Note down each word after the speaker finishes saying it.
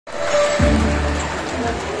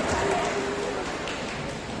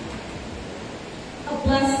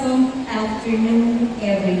afternoon,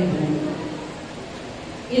 everyone.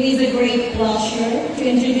 It is a great pleasure to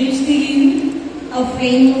introduce to you a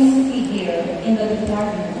famous figure in the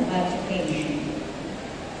Department of Education.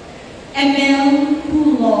 A man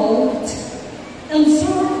who loved and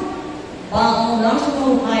served Baao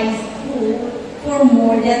National High School for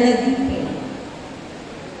more than a decade.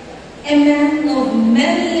 A man of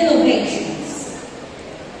many innovations,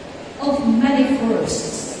 of many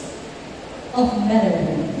firsts, of many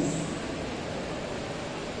wins.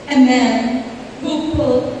 A man who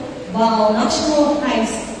put Baao National High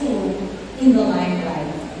School in the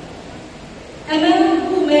limelight. A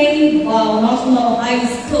man who made Baao National High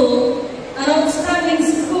School an outstanding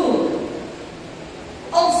school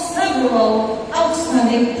of several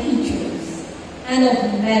outstanding teachers and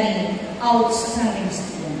of many outstanding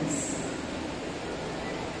students.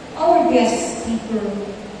 Our guest speaker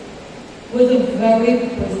was a very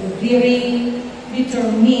persevering,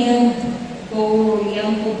 determined,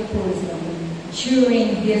 goal-oriented person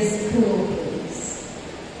during his school days.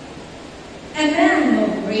 A man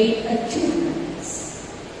of great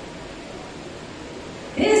achievements.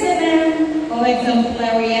 He is a man of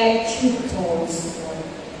exemplary attitude towards sport.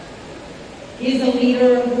 He is a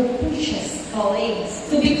leader who pushes colleagues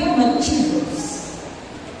to become achievers.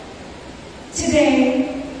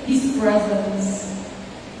 Today, his presence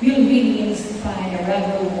will really inspire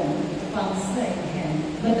everyone upon seeing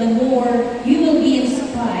him, but the more you will be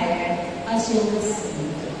inspired as you listen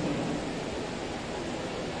to him.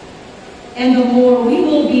 And the more we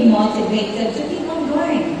will be motivated to keep on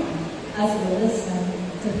going as we listen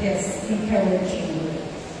to his encouraging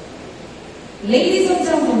words. Ladies and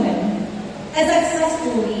gentlemen, a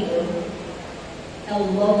successful leader, a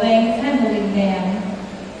loving family man,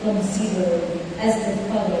 considered as the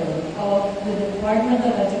father of the Department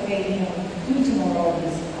of Education who tomorrow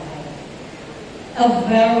is a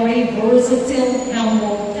very versatile,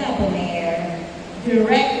 humble debonair,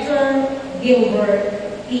 Director Gilbert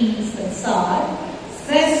E. Sansad,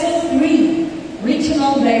 Section 3,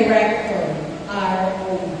 Regional Director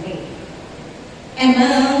ROV. A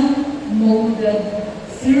man molded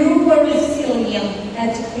through a resilient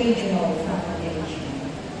educational foundation.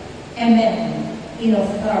 A man in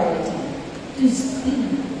authority to speak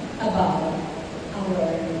about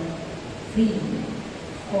our theme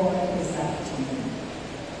for this afternoon.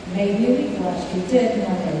 May we request you to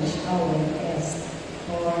acknowledge our guest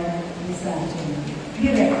for this afternoon,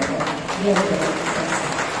 Director Gilbert Sansad.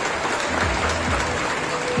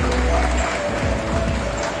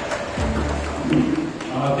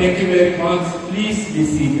 Thank you very much. Please be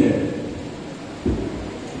seated.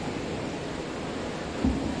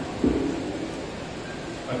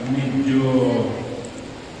 Pag medyo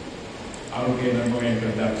arrogant ang mga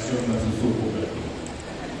introduction, nasusuko ka.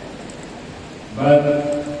 But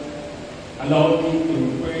allow me to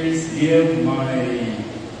first give my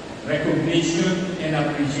recognition and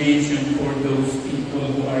appreciation for those people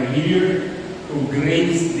who are here to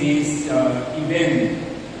grace this event.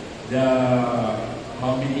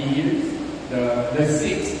 How many years? The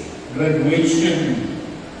sixth graduation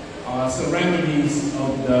ceremonies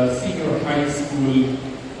of the senior high school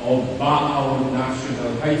of Baao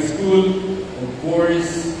National High School. Of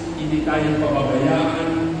course, hindi tayo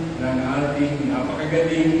pababayaan ng ating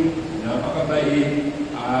napakagaling, napakabait,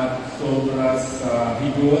 at sobras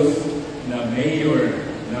higos na Mayor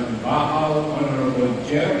ng Baao, Honorable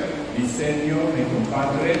Jeff Disenyo, may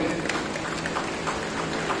compadre.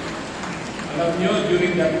 Alam nyo,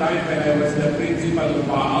 during that time when I was the principal of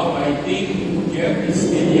Baao, I think Jeff is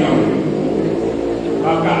still young.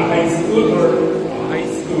 Baka high school or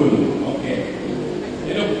high school. Okay.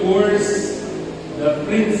 And of course, the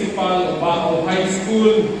principal of Baao High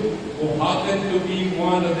School, who happened to be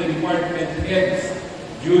one of the department heads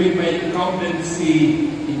during my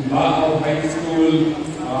incumbency in Baao High School,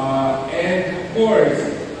 and of course,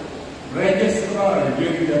 registrar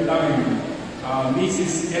during the time,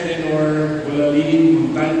 Mrs. Eleanor Bulalin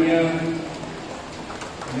Montanya,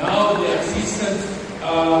 now the assistant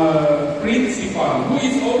principal, who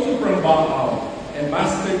is also from Baao, and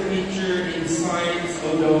master teacher in science,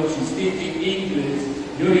 although she's teaching English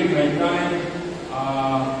during my time,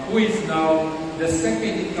 who is now the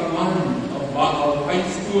second in command of Baao High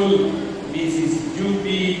School, Mrs.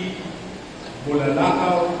 Juby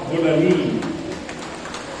Bulalin.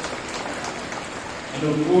 And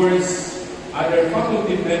of course, other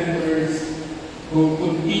faculty members who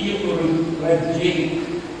continue to radiate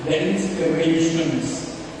the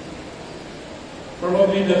inspirations,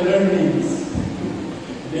 probably the learnings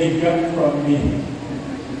they got from me.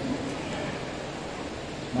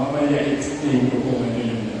 Mamaya explain ko kung ano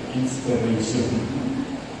yung inspiration.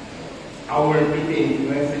 our PTA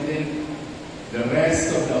president, the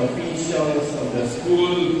rest of the officials of the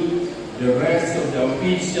school, the rest of the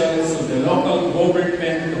officials of the local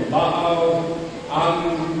government of Baao,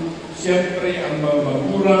 siyempre ang mga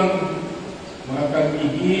magurang, mga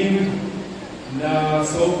kagigin na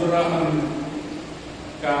sobrang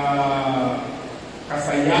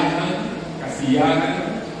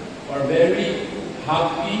kasiyahan, are very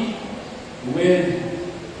happy with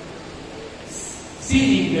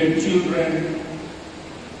seeing their children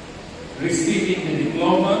receiving the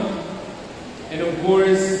diploma, and of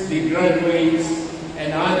course the graduates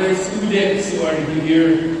and other students who are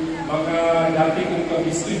here, mga dati kong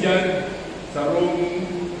kag-estudyant sa room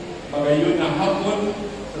magayon na hapon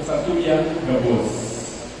sa Satuya, Gabos.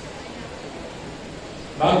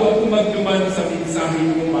 Bago ako magduman sa mensahe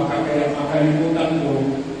kong makakalimutan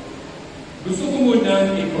ko, gusto ko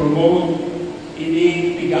muna i-promote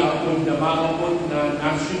ini pigaapon na maapon na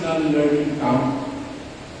National Learning Camp.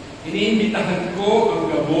 Iniimbitahan ko ang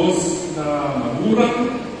Gabos na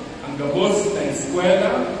magurang, ang Gabos na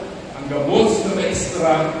eskwela, ang Gabos na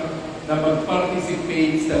maestra na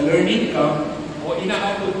mag-participate sa learning camp o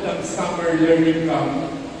inaabot ng summer learning camp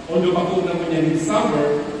o lumako na mo niya ng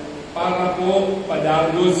summer para po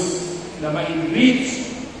padagos na ma-enrich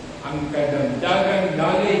ang kadagdagang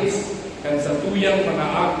knowledge kan sa tuyang mga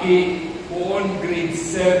aki on grade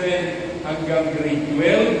 7 hanggang grade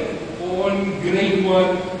 12 on grade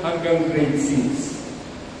 1 hanggang grade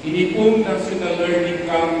 6. Ini pong National Learning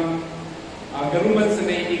Camp garuman sa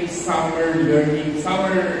naining summer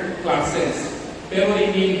classes. Pero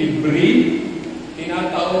ini libre,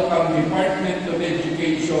 tinatawag ang Department of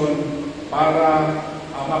Education para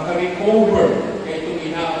makarecover kaya itong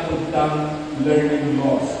inaapuntang learning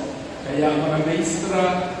loss. Kaya mga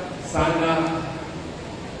maestra, sana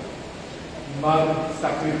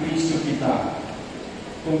magsakripisyo kita.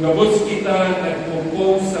 Kung gabos kita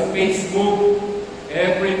nagpo-post sa Facebook,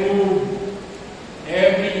 every move,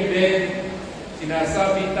 every event,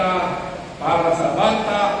 sinasabi ta para sa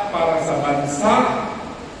bata, para sa bansa,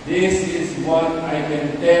 this is what I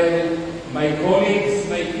can tell my colleagues,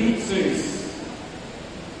 my teachers.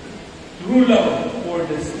 True love for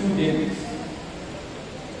the students,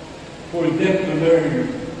 for them to learn,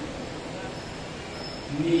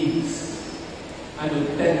 needs an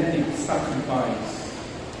authentic sacrifice,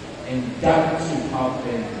 and that should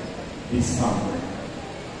happen this summer.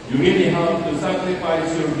 You really have to sacrifice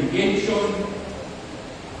your vacation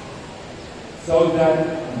so that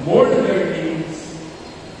more learnings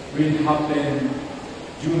will happen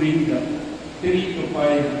during the 3 to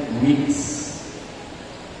 5 weeks.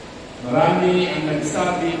 Marami ang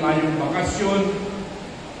nagsabi ngayong bakasyon.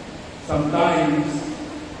 Sometimes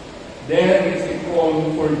there is a call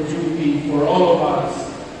for duty for all of us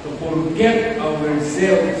to forget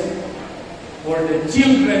ourselves for the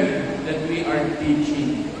children that we are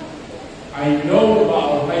teaching. I know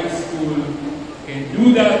Baao High School can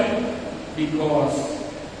do that because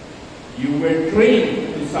you were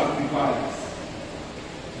trained to sacrifice.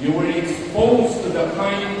 You were exposed to the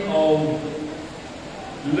kind of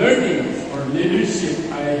learnings or leadership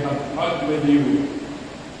I have had with you.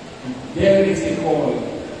 If there is a call,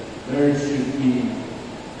 there should be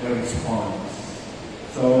a response.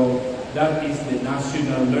 So, that is the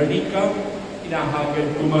National Learning Camp.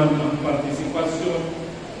 Inahagad ko man ang partisipasyon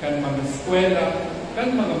kan mga eskwela,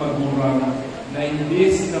 kan mga magurang na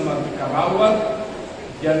imbis na magkarawat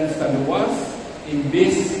dyan sa luwas,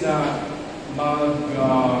 imbis na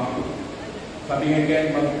sabi nga kayo,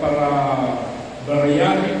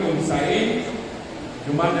 magpara-baryahe kung saan,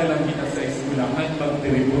 dumana lang kita sa eskwelahan,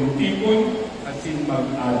 magtiripon-tipon, at sin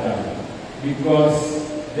mag-adal. Because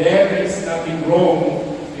there is nothing wrong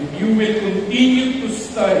if you will continue to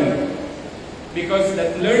study. Because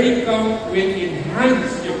that learning camp will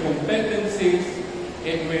enhance your competencies.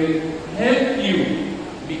 It will help you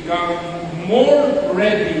become more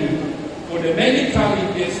ready for the many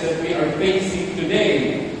challenges that we are facing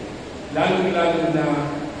today, lalo-lalo na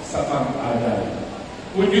sa pag-adal.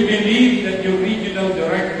 Would you believe that your regional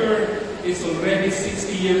director is already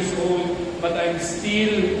 60 years old, but I'm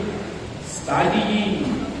still studying?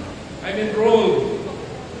 I'm enrolled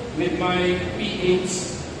with my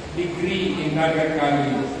PhD degree in Naga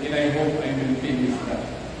College, and I hope I will finish that.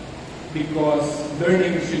 Because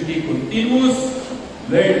learning should be continuous,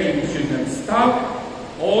 learning should not stop.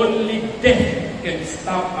 Only death can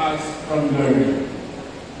stop us from learning.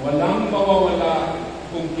 Walang mawawala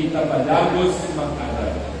kung kita padagos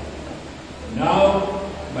mag-aral. Now,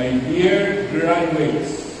 my dear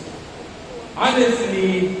graduates,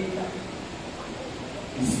 honestly,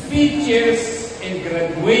 speeches and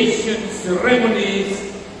graduation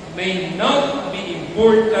ceremonies may not be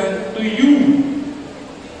important to you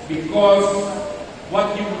because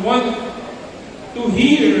what you want to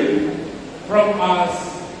hear from us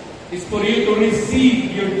is for you to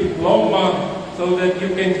receive your diploma so that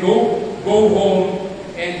you can go home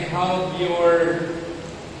and have you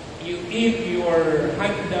eat your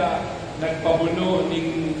handa, nagpabuno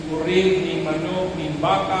ng uring, ng manok, ng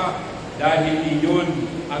baka, dahil iyon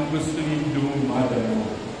ang gusto nindong madamo.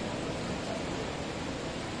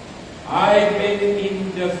 I've been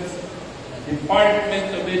in the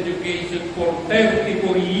Department of Education for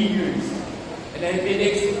 34 years, and I've been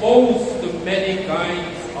exposed to many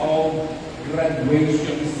kinds of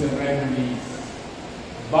graduation ceremonies.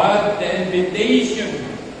 But the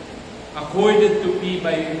invitation accorded to me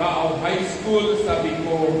by Baao High School, sabi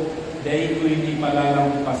ko, dahil ko hindi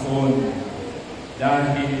malalampason.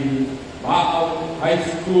 Dahil Baao High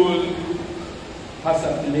School has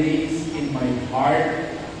a place in my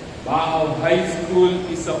heart. Baao High School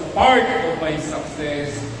is a part of my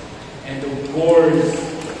success. And of course,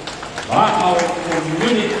 Baao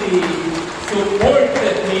community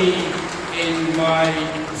supported me in my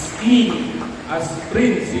scheme as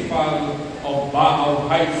principal of Baao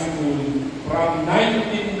High School from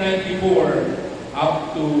 1994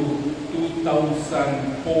 up to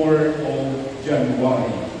 2004 of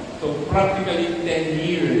January. So practically 10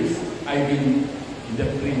 years I've been the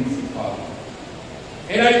principal.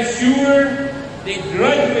 And I'm sure the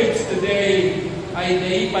graduates today ay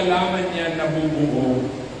naipalaman niya nabubuo.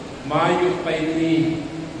 Mayo pa ini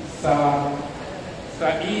sa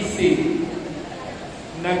isip.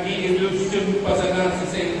 Nag-i-illusion pa sana sa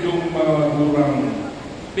inyong mga magurang.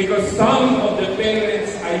 Because some of the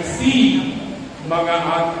parents I see mga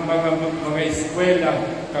eskwela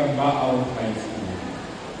kang Baao High School.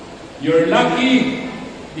 You're lucky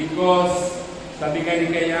because sabi nga ni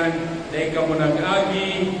kayan, dahil ka mo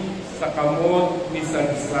nag-agi sa kamot ni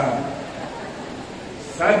Sadsad.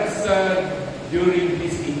 Sadsad, during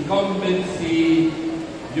his incumbency,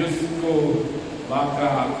 Diyos ko,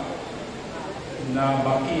 baka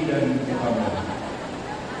nabakidan ka mo.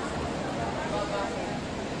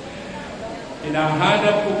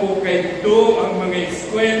 Hinahanap ko kay do ang mga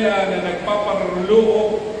eskwela na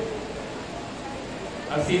nagpaparuluok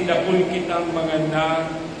asin dapul kitang mga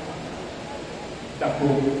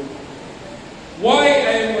dako. Why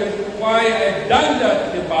I've done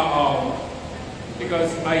that in Baao?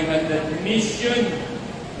 Because I had that mission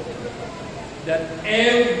that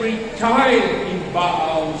every child in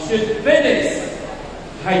Baao should finish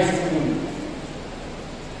high school.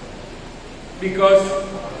 Because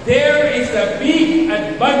there is a big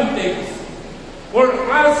advantage for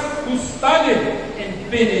us to study and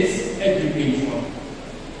finish education.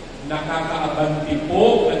 Nakakaabanti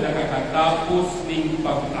po ang nakakatapos ng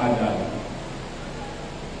pag-aral.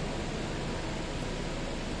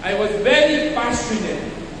 I was very passionate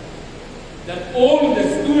that all the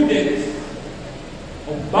students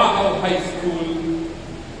of Baao High School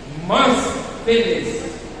must finish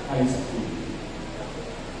high school.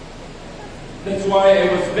 That's why I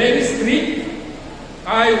was very strict.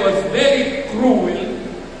 I was very cruel,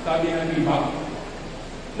 sabi ng iba.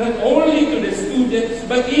 Not only to the students,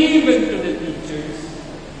 but even to the teachers.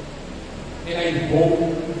 And I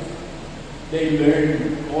hope they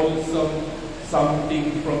learn also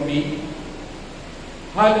something from me.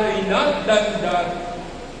 Had I not done that,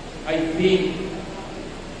 I think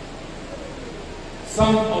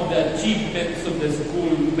some of the achievements of the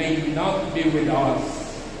school may not be with us.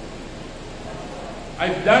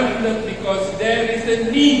 I've done that because there is a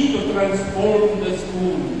need to transform the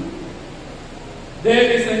school. There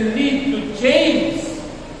is a need to change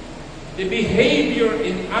the behavior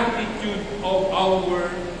and attitude of our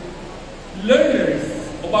learners,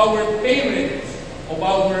 of our parents, of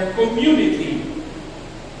our community.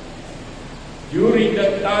 During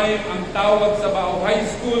that time, ang tawag sa Baao High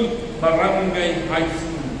School, Barangay High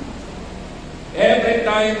School. Every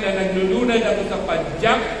time na naglulunad ako sa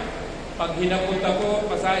padyak, pag hinapot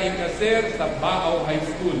ako, pasain ka sir sa Baao High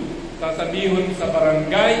School. Sasabihon sa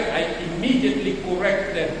barangay ay immediately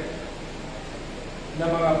corrected na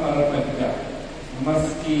mga parapadyak,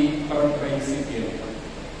 maski parang tricycle.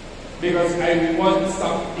 Because I want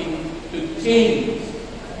something to change,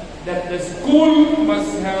 that the school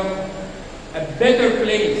must have a better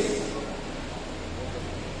place.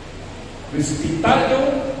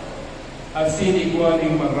 Respetado asin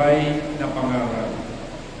igualing maray na pangarap.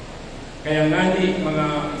 Kaya ngani mga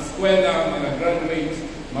eskwela, mga graduates,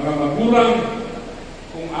 mga magulang,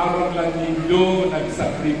 kung araw lang nindo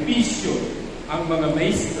nagsakripisyo ang mga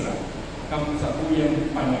maestra kam sa uyang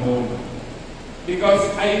panahon. Because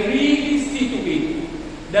I really see to it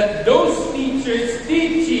that those teachers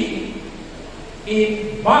teaching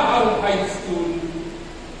in Baao High School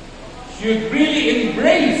should really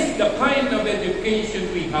embrace the kind of education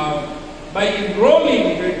we have by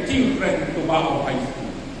enrolling their children to Baao High School.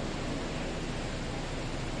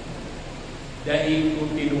 Dahil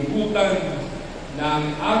kung tinugutan ng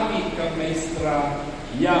ating kamaestra,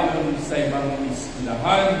 yaon sa ibang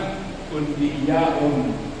eskwelahan, kundi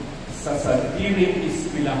yaon sa sariling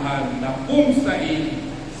eskwelahan na kung saan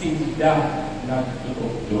sinda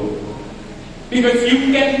nagtutugtog. Because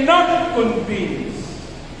you cannot convince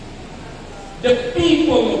the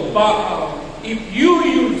people of Baao if you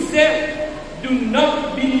yourself do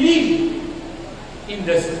not believe in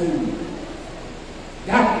the school.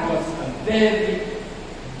 That was a very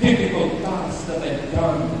difficult task that I've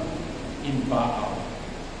done in Baao.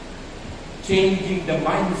 Changing the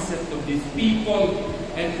mindset of these people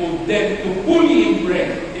and for them to fully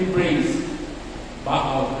embrace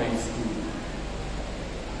Baao High School.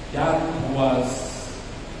 That was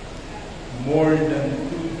more than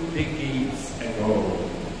 2 decades ago.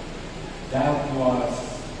 That was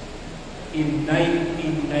in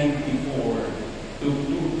 1994 to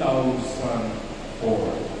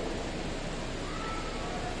 2004.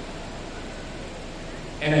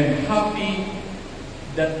 And I'm happy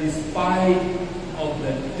that despite of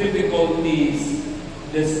the difficulties,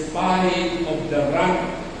 despite of the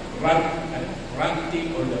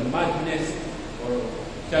ranting or the madness, or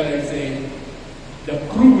shall I say, the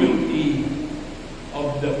cruelty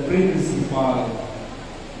of the principal,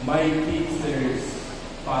 my teachers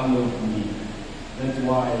followed me. That's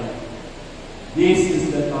why this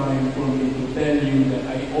is the time for me to tell you that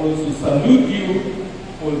I also salute you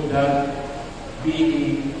for that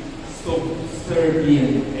being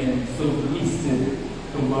subservient and submissive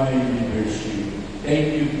to my leadership.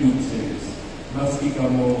 Thank you, teachers. Maski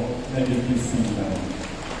kamo nagigisilan.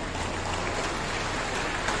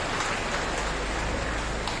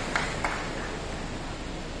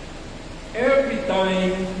 Every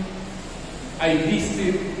time I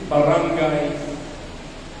visit barangays,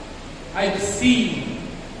 I've seen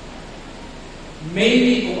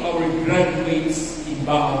many of our graduates in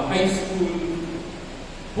Baao High School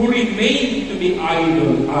who remain to be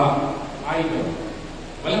idle.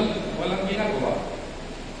 Walang ginagawa.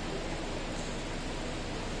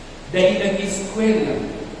 Dahil ang eskwela,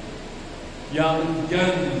 yung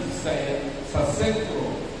dyan sa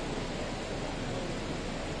sentro,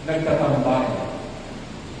 nagtatambay.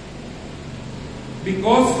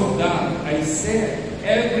 Because of that, I said,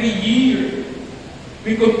 every year,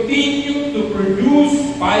 we continue to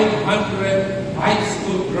produce 500 high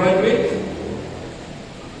school graduates.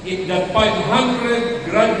 If the 500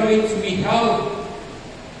 graduates we have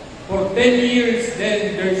for 10 years,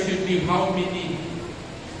 then there should be how many?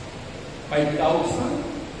 5,000?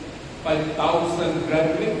 5,000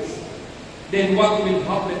 graduates? Then what will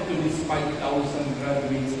happen to these 5,000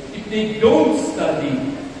 graduates? If they don't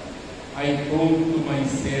study, I told to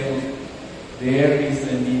myself, there is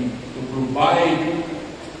a need to provide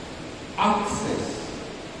access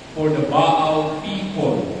for the Baao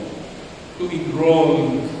people to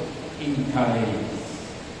enroll in college.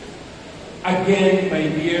 Again, my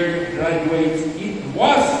dear graduates, it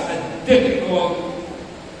was a difficult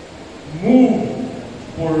move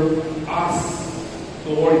for us to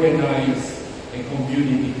organize a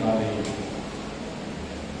community college.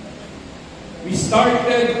 We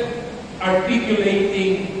started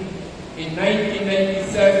articulating in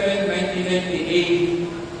 1997, 1998,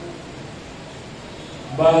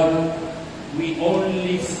 but we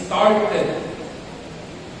only started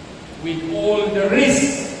with all the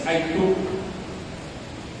risks I took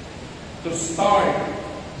to start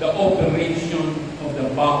the operation of the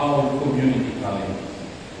Baao Community College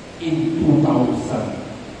in 2000.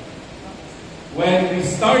 When we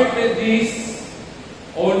started this,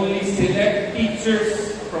 only select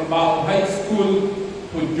teachers from Baao High School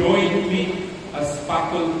who joined me as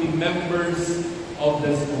faculty members of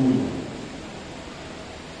the school.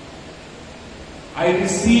 I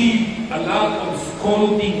received a lot of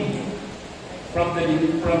scolding from the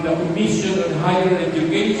Commission on Higher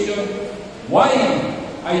Education why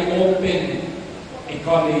I opened a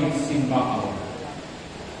college in Baao.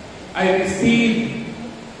 I received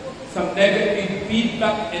some negative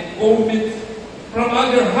feedback and comments from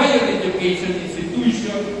other higher education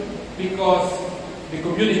institutions because the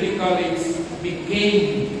community college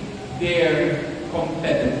became their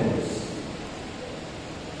competitors.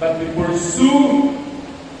 But we pursue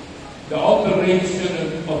the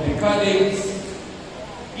operation of the college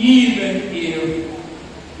even if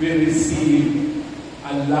we receive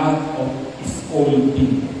a lot of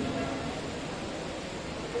scolding.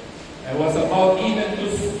 I was about even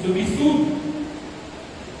to be sued.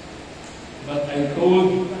 But I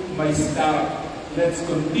told my staff, let's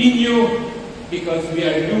continue because we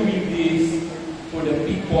are doing this for the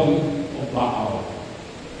people of Baao.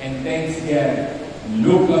 And thanks God,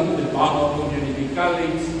 look at the Baao Community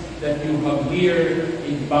College that you have here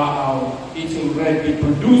in Baao. It's already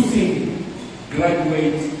producing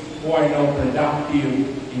graduates who are now productive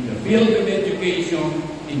in the field of education,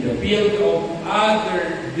 in the field of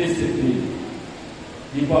other disciplines.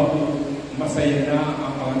 Di ba po, masaya na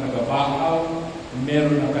ang mga taga-Baao,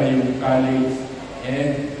 meron na kayong college,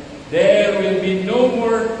 and there will be no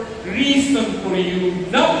more reason for you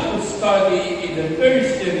not to study in the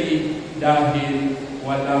tertiary dahil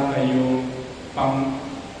wala kayong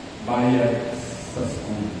pangbayad sa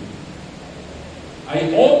school. I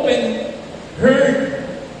often heard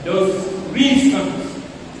those reasons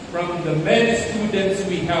from the many students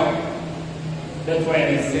we have. That's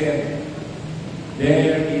why I said,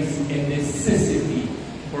 there is a necessity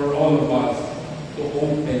for all of us to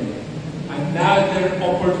open another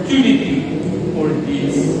opportunity for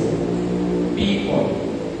these people,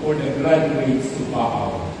 for the graduates to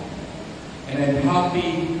Baao. And I'm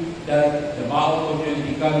happy that the Baao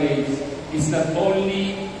Community College is not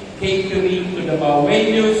only catering to the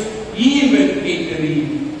Baoeños, even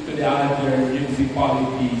catering to the other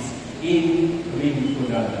municipalities in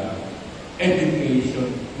Rinconada. Education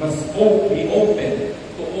must be open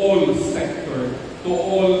to all sector, to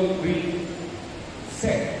all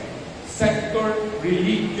sector,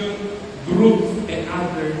 religion, groups, and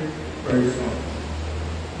other persons.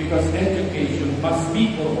 Because education must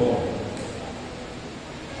be for all.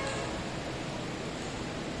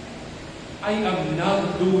 I am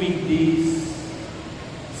not doing this,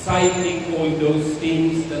 citing all those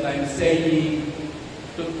things that I'm saying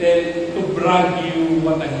to brag you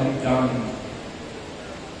what I have done.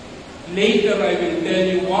 Later, I will tell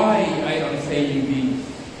you why I am saying this.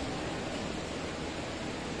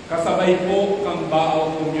 Kasabay po kang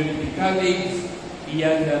Baao Community College,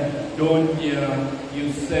 iyan na Doña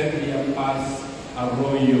Eusebia Paz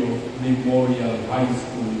Arroyo Memorial High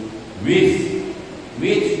School,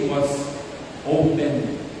 which was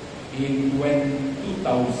opened in 2000.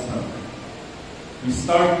 We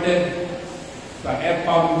started sa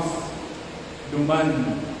EPAMS,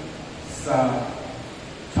 duman sa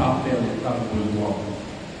Chapel Tangulwang.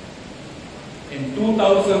 In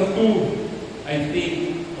 2002, I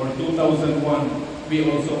think, or 2001, we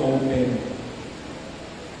also opened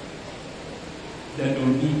the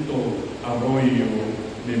Donito Arroyo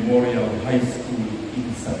Memorial High School in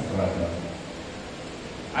Sagrada.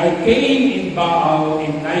 I came in Baao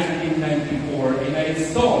in 1994 and I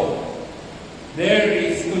saw there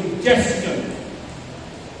is congestion.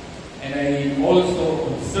 And I also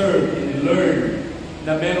observed and learned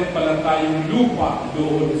na meron pala tayong lupa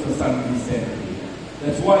doon sa San Vicente.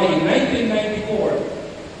 That's why in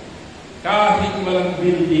 1994, kahit walang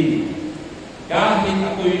building, kahit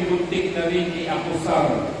ako'y muntik na rin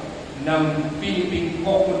i-akusar ng Philippine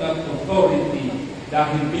Coconut Authority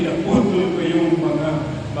dahil pinaputol ko yung mga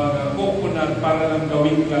coconut para lang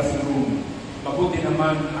gawing classroom. Mabuti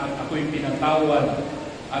naman at ako'y pinatawad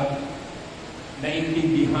at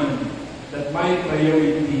naintindihan that my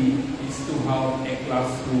priority is to have a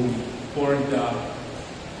classroom for the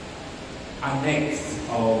annex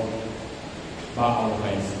of Baao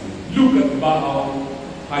High School. Look at Baao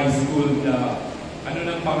High School, ano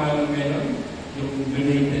nang pangalan ngayon? Yung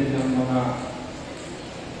related ng mga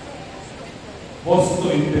Posto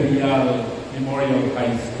Imperial Memorial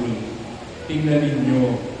High School. Tingnan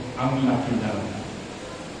ninyo ang laki na.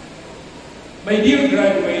 My dear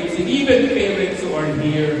graduates, and even parents who are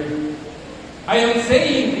here, I am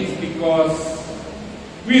saying this because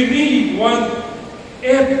we really want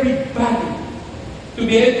everybody to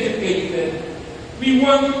be educated. We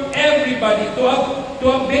want everybody to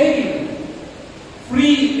avail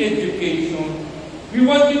free education. We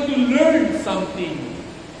want you to learn something.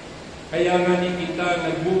 Kaya nga ni kita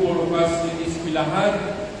nagbuburukas ng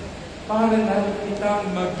eskwelahan para natin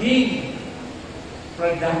kitang maging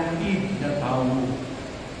productive na tao.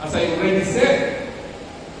 As I already said,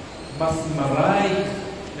 mas maray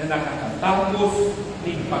na nakakatapos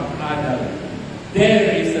ng pag-aral.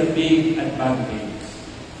 There is a big advantage.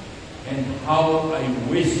 And how I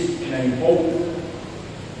wish and I hope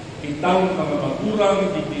kitang mga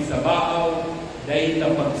maturang digdi sa Baao dahil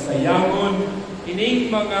na pagsayangon ining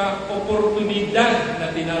mga oportunidad na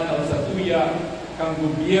tinataw sa tuya kang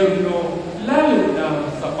gobyerno, lalo na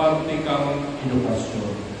sa parte kang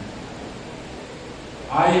edukasyon.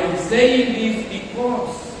 I am saying this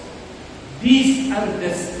because these are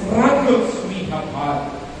the struggles we have had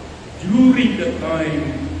during the time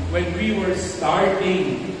when we were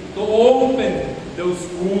starting to open those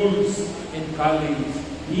schools and colleges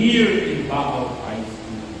here in Baao High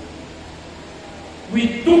School.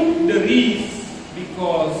 We took the risk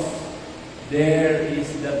because there is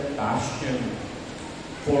the passion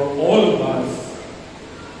for all of us,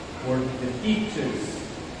 for the teachers,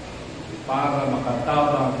 para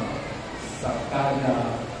makatabang sa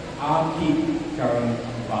kada aki karang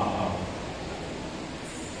Baao.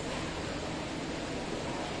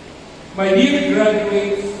 My dear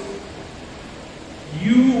graduates,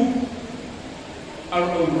 you are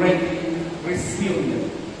already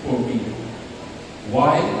resilient for me.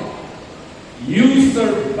 Why? You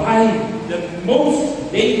survived the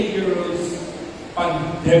most dangerous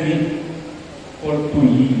pandemic for 2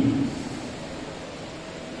 years.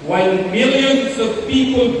 While millions of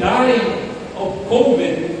people died of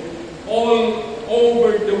COVID all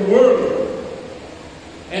over the world,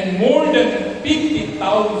 and more than 50,000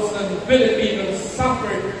 Filipinos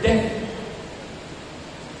suffered death,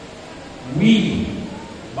 we,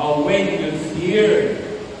 Baoeños here,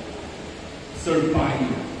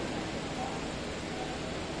 survived.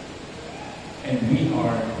 And we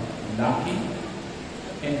are lucky,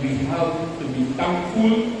 and we have to be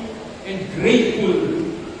thankful and grateful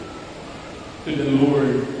to the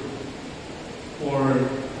Lord for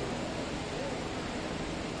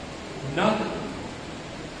not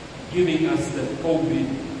giving us the COVID,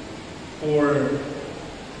 for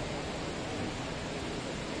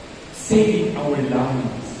saving our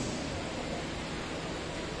lives.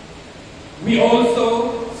 We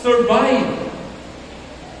also survived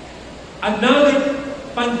another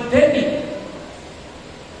pandemic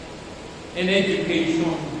in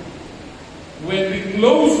education when we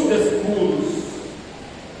closed the schools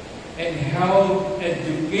and held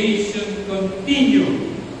education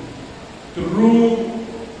continue through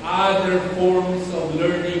other forms of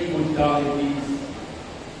learning modalities.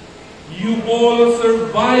 You all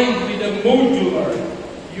survived with a modular.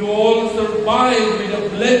 You all survived with a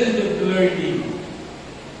blended learning.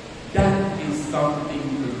 That is something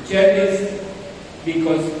to cherish,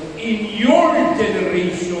 because in your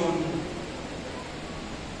generation,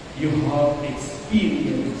 you have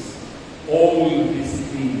experienced all these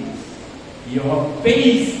things. You have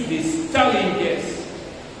faced these challenges,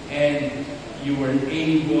 and you were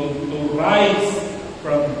able to rise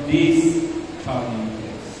from these challenges.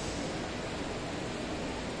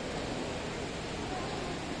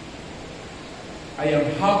 I am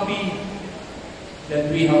happy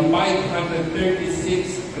that we have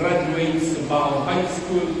 536 graduates of Baao High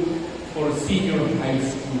School for senior high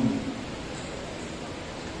school.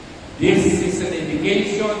 This is an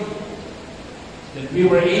indication that we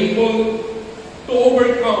were able to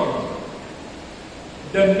overcome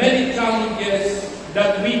the many challenges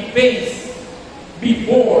that we face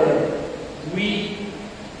before we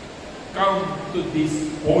come to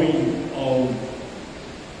this point of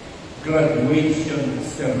graduation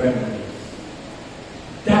ceremonies.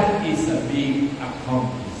 That is a big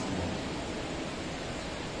accomplishment.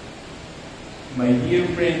 My dear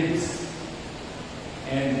friends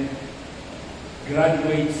and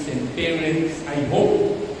graduates and parents, I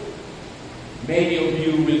hope many of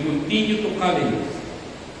you will continue to college.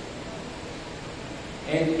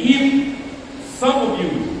 And if some of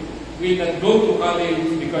you will not go to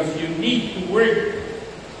college because you need to work,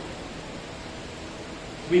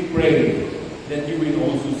 we pray that you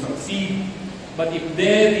will also succeed. But if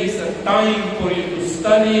there is a time for you to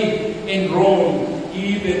study, enroll,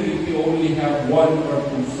 even if you only have 1 or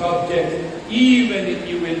 2 subjects, even if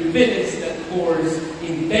you will finish that course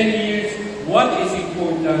in 10 years, what is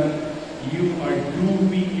important? You are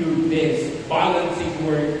doing your best, balancing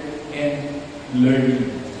work and learning.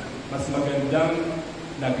 Mas magandang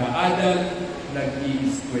nag-aaral,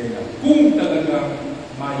 nag-i-eskwela, kung talagang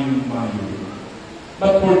mayon-mayon.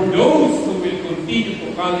 But for those who will continue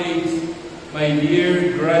to college, my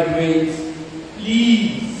dear graduates,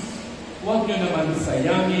 please, huwag nyo naman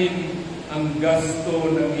sayangin ang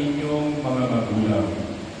gasto ng inyong mga magulang.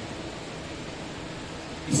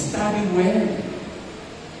 Study well.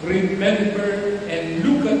 Remember and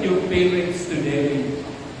look at your parents today.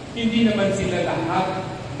 Hindi naman sila lahat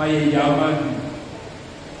mayayaman.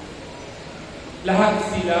 Lahat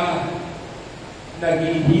sila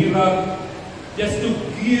naghihirap just to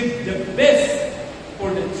give the best for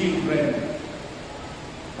the children.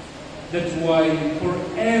 That's why for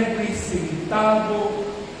every centavo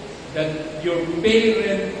that your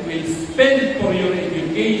parent will spend for your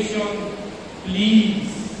education, please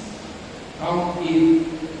count it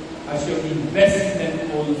as your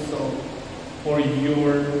investment also for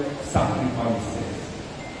your sacrifices.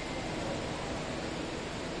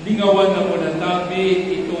 lingawan na muna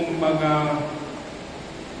tabi itong mga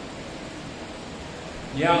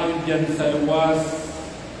yaon dyan sa luwas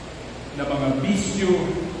na mga bisyo.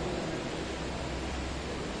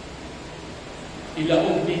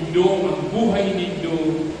 Ilaog nindo ang buhay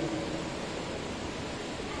nindo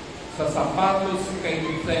sa sapatos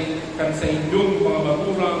kan sa indong mga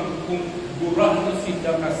magurang kung burano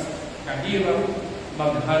sila kahirap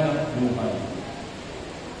maghanap buhay.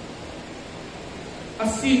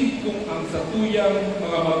 Asin kung ang satuyang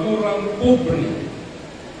mga magurang pobre,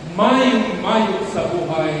 mayong-mayo sa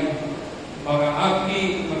buhay, mga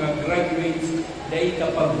aki, mga graduates, na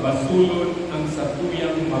ikapagbasulon ang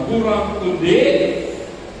satuyang magurang, kundi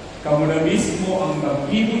kamo na mismo ang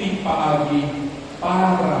maghimuling paagi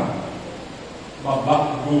para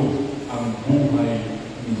mabago ang buhay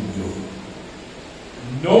ninyo.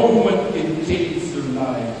 No one can change your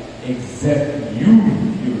life except you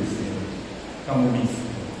yourself. Kamo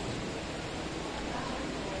mismo.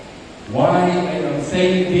 Why I am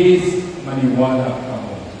saying this? Maniwala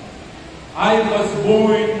kamo. I was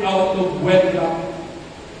born out of wedlock.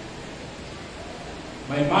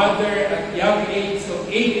 My mother, at young age of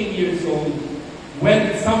 18 years old,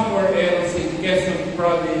 went somewhere else in Quezon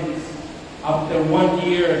Province. After 1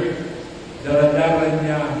 year, daradaran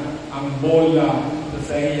niya ang bola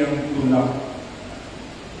sa iyang tulak.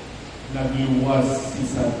 Nagluwas si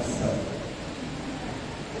Sadsad.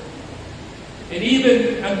 And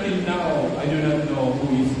even until now, I do not know who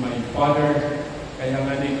is my father. Kaya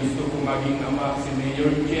nga gusto ko maging ama si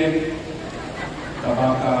Mayor Jen.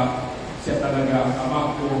 Baka siya talaga ang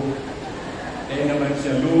ama ko. Kaya naman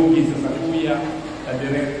siya lugi sa sakuya.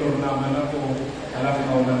 Director naman ako. Alam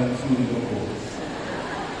ko na nagsundo ko.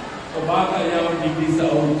 O baka yaw hindi sa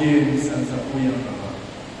audience ang sakuya ama.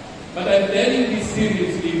 But I'm telling this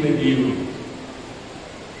seriously with you.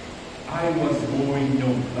 I was born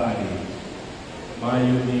nobody.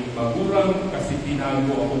 Mayo ni magurang kasi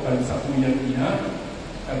tinago ako kan sa kuyang ina.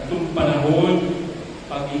 At itong panahon,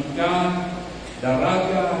 pag ika,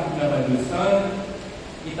 daraga, naradusan,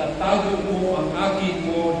 itatago mo ang akin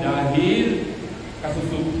mo dahil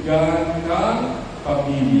kasusuggan kang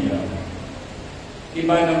pamilya.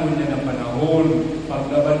 Iba naman niya ng panahon, pag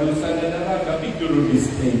nabadusan na daraga, bigduro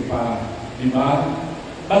mistake pa. Diba?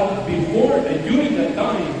 But before, during that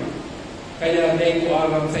time, kaya dahil ko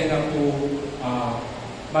alam sa ina ko,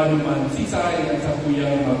 manuman sisay at sa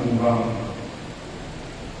kuyang magurang.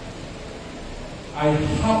 I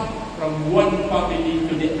hop from one family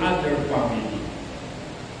to the other family.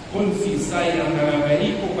 Kung sisay ang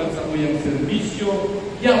nangangaiko kan sa kuyang serbisyo,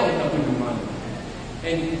 yaw na manuman.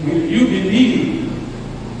 And will you believe,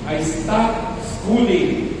 I stopped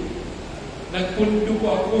schooling. Nagpundo ko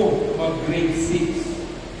ako mag-grade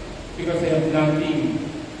 6 because I have nothing.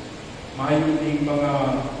 Mayroong mga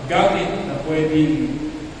gamit na pwedeng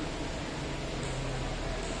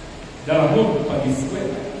darahon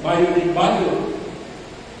pag-iskwela. Mayroong balo.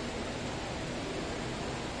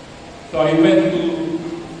 So I went to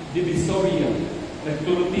Divisoria.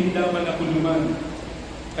 Nagturutinda man ako luman.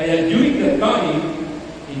 Kaya during that time,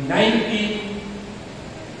 in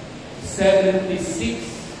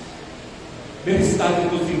 1976, beristado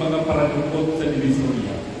ko si mga paranukot sa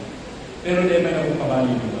Divisoria. Pero di man ako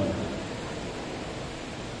kabali luman.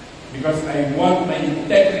 Because I want my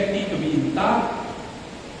integrity to be intact.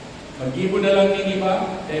 Mag-ibo na lang ng iba,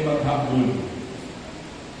 ay maghabol.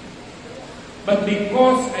 But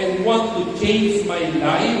because I want to change my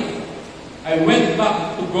life, I went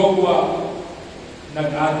back to Goa,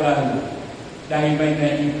 nag-agal, dahil may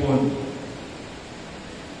naipon.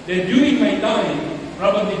 Then during my time,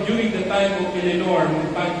 probably during the time of Eleanor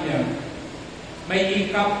Montagna, may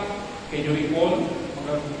ikap, can you recall?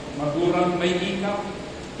 Magurang may ikap.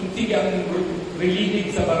 Sige ang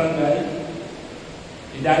relilig sa barangay.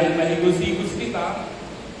 Dahil mahigos-higos kita,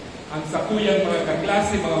 ang sakuyang mga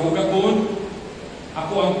kaklase, mga hugakon,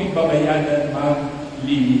 ako ang pigbabayadan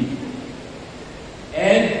mag-lilig.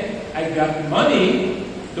 And I got money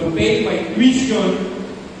to pay my tuition,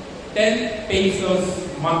 10 pesos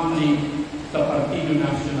monthly sa Partido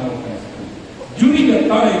Nacional High School. During that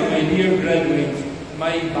time, my dear graduates,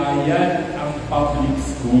 may bayad ang public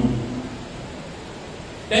school.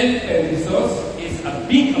 10 pesos is a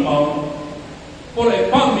big amount for a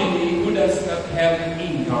family who does not have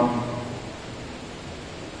income.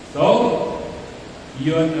 So,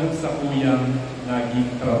 yun ang sakuyang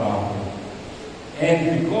naging trabaho.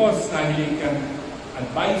 And because nahiling kang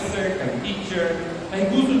advisor, kang teacher, ay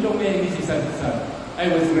gusto daw may si Sadsad,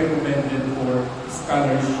 I was recommended for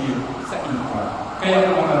scholarship sa IPA.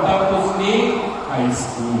 Kaya makatapos ni high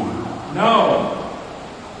school. Now,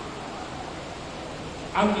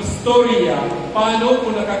 ang istorya, paano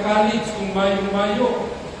ko nakakalit kung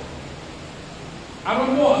mayo-mayo. Ano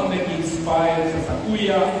mo ang nag-inspire sa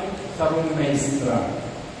sakuya, sa rong maestra?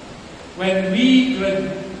 When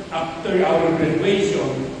after our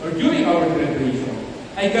graduation, or during our graduation,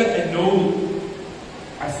 I got a note,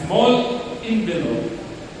 a small envelope,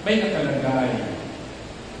 may nakalagay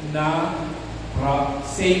na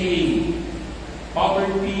saying,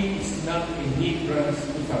 poverty is not a hindrance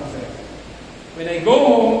to success. When I go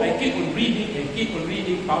home, I keep on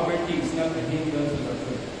reading, poverty is not a hindrance to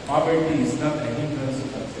success. Poverty is not a hindrance to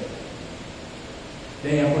success.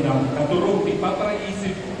 Dahil ako na katurong,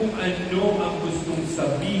 ipapaisip ko kung ano ang gustong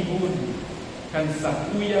sabihin kan sa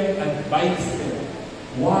kuyang advisor.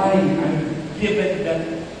 Why I'm given that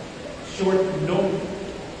short note.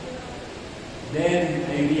 Then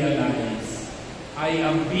I realize I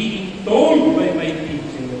am being told by my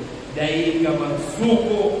teacher dahil ka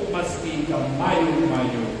magsuko maski ka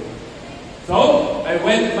mayo-mayo. So, I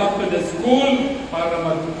went back to the school para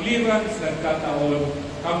mag-clearance ng kataon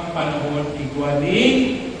kang panahon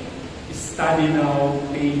igwaning study now,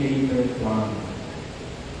 pay later plan.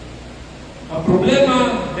 Ang problema,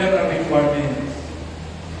 there are requirements.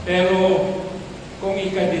 Pero kung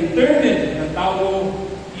ika-determine na tao,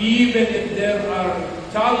 even if there are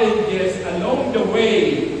challenges along the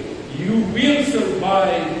way, you will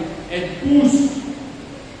survive and push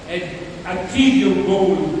and achieve your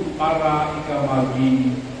goal para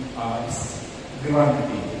ika-maging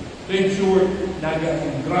grande. To ensure,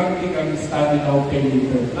 kung grande kang study now, pay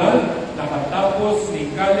later plan, nakatapos ni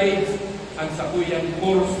college, ang sakuyang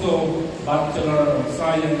kurso, Bachelor of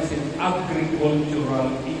Science in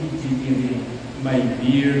Agricultural Engineering, my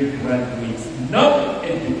dear graduates, not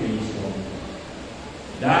education.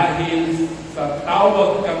 Dahil sa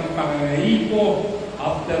tawag kang pangangayipo,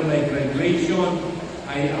 after my graduation,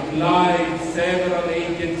 I applied several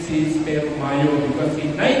agencies pero mayo because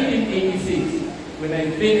in 1986, when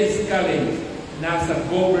I finished college, nasa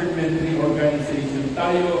government reorganization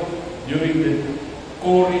tayo during the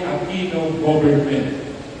Cory Aquino government.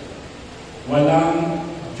 Walang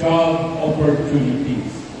job opportunities.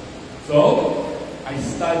 So, I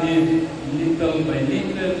studied little by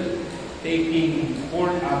little, taking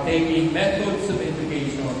methods of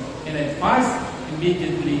education, and at first,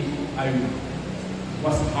 immediately, I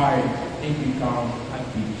was hired and become a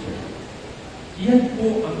teacher. Yan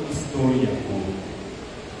po ang istorya ko.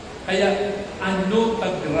 Kaya, ano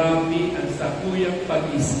tagrabe ang sakuyang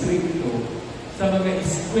pag-istrikto sa mga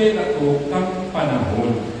eskwela ko kang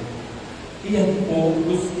panahon. Iyan po,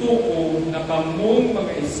 gusto ko na kamong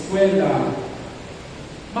mga eskwela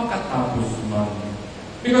makatapos man.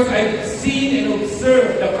 Because I've seen and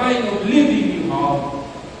observed the kind of living you have.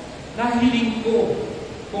 Nahiling ko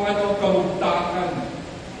kung ano ang kamugtakan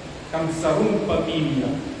kang sarong pamilya.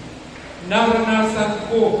 Naranasan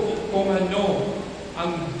ko kung ano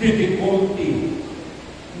ang difficulty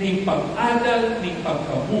ng pag-adal, ng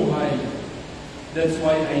pagkabuhay. That's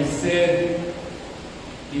why I said,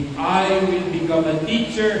 if I will become a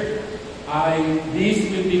teacher, this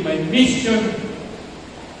will be my mission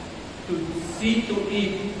to see to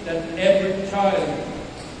it that every child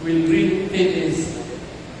will really finish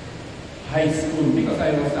high school because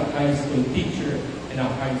I was a high school teacher and a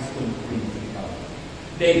high school principal.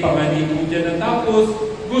 Dahil panganin mo dyan natapos,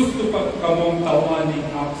 gusto pa kamong tawaning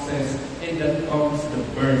access, and that comes the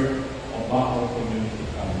birth of Baao Community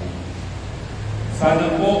College.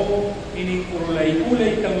 Sana po, ining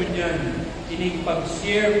ulay-ulay tamo niyan, ining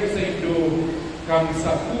pag-share ko sa inyo kang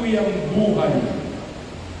sa kuyang buhay.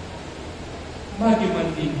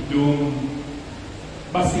 Magimatindong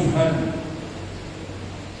basihan.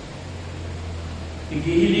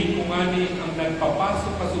 Igihiling ko nga ni ang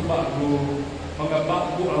nagpapasok ka sa bago, mga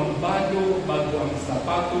bago ang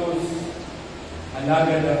sapatos,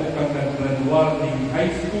 alagad ako kang nag-graduar ng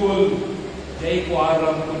high school, dahil ko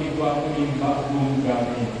aram ko ni ko yung bagong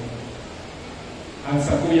gamit. Ang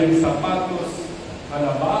sakuyang sapatos,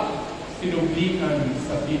 halaba, sinublikan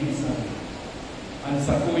sa pinsan. Ang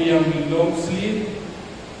sakuyang long sleeve,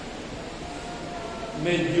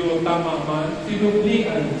 medyo tama man,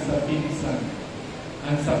 sinublikan sa pinsan.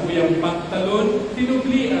 Ang sakuyang pantalon,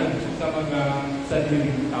 sinublikan sa mga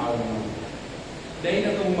sariling tao. Dahil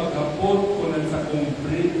na kung maghapot ko ng sakong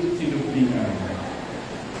brief, sinublikan.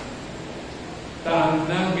 Taang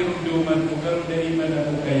nagirunduman ko, pero dahil man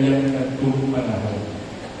ako kayang nagturo panahon.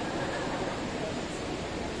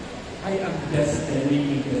 I am just telling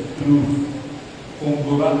you the truth. Kung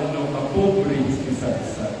burano ka pobre sa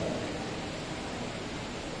isa.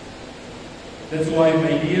 That's why,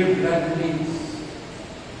 my dear graduates,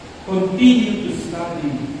 continue to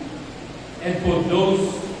study. And for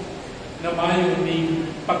those na mayo ni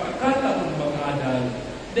pagkakataong mag-adal,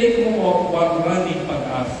 they mo wag running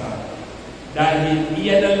pag-asa. Dahil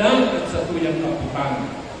iyan na lang at sa tuyang kapitan,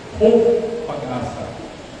 hope, pag-asa.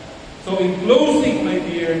 So in closing, my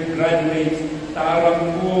dear graduates,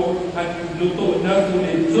 tarang ko at luto na sa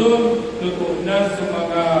lechon, luto na sa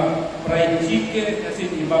mga fried chicken, kasi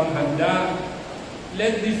ibang handa.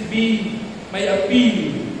 Let this be my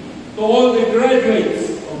appeal to all the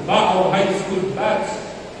graduates of Baao High School Batch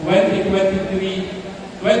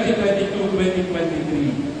 2022-2023.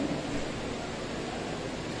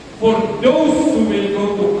 For those who will go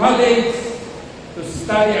to college to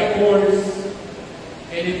study a course,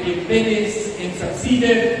 and if you finish and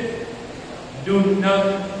succeeded, do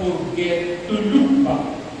not forget to look back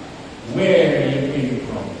where you came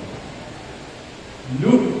from.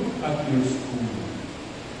 Look at your school.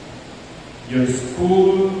 Your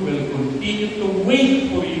school will continue to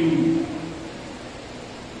wait for you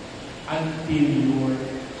until your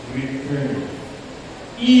return.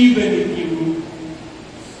 Even if you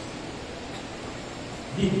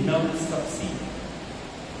did not succeed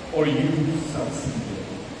or you succeeded.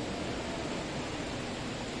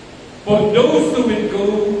 For those who will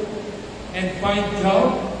go and find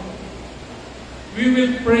job, we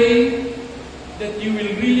will pray that you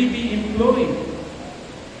will really be employed,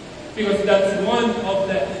 because that's one of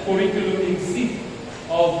the curriculum exist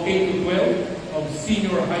of K-12, of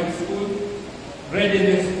senior high school,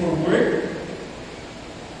 readiness for work.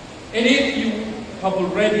 And if you have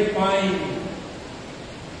already find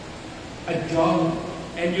a job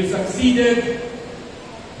and you succeeded,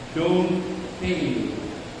 don't fail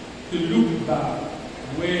to look back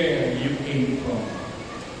where you came from.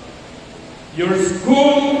 Your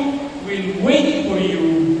school will wait for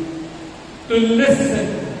you to listen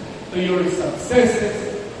to your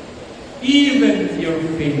successes, even your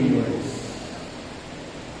failures.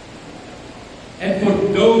 And for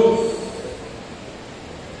those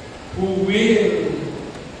who will,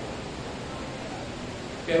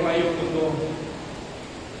 pero ayoko to,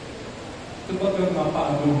 kumbaga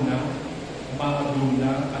mapaagong na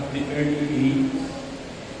at the early age.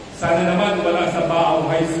 Sana naman wala sa Baao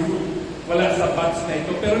High School, wala sa batch na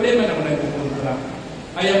ito, pero di man naman nagpupunta.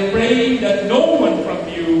 I am praying that no one from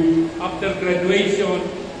you, after graduation,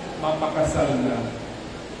 mapakasal na.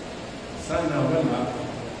 Sana wala.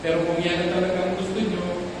 Pero kung yan na talagang gusto nyo,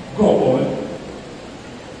 go on.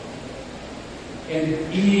 And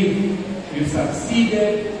if you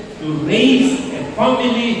succeeded to raise a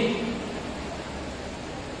family,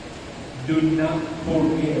 do not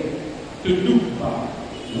forget to look back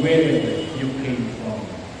where you came from.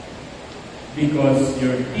 Because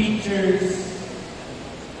your teachers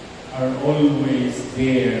are always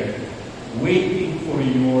there, waiting for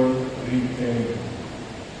your return.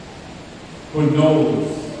 Who knows?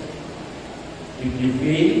 If you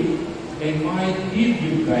fail, they might give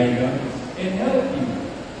you guidance and help you.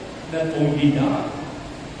 Not only that,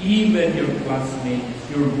 even your classmates,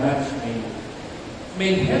 your batchmates,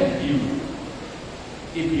 may help you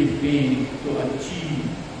if you fail to achieve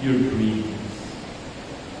your dreams.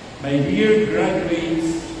 My dear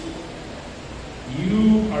graduates,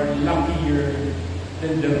 you are luckier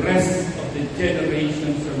than the rest of the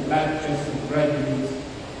generations or batches of graduates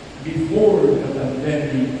before the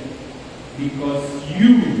pandemic, because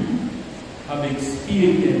you have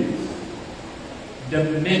experienced the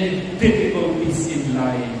many difficulties in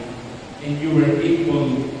life and you were able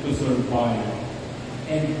to survive.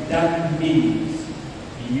 And that means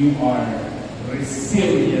you are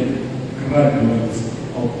resilient graduates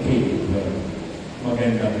of K-12.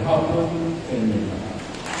 Magandang hapon sa inyo.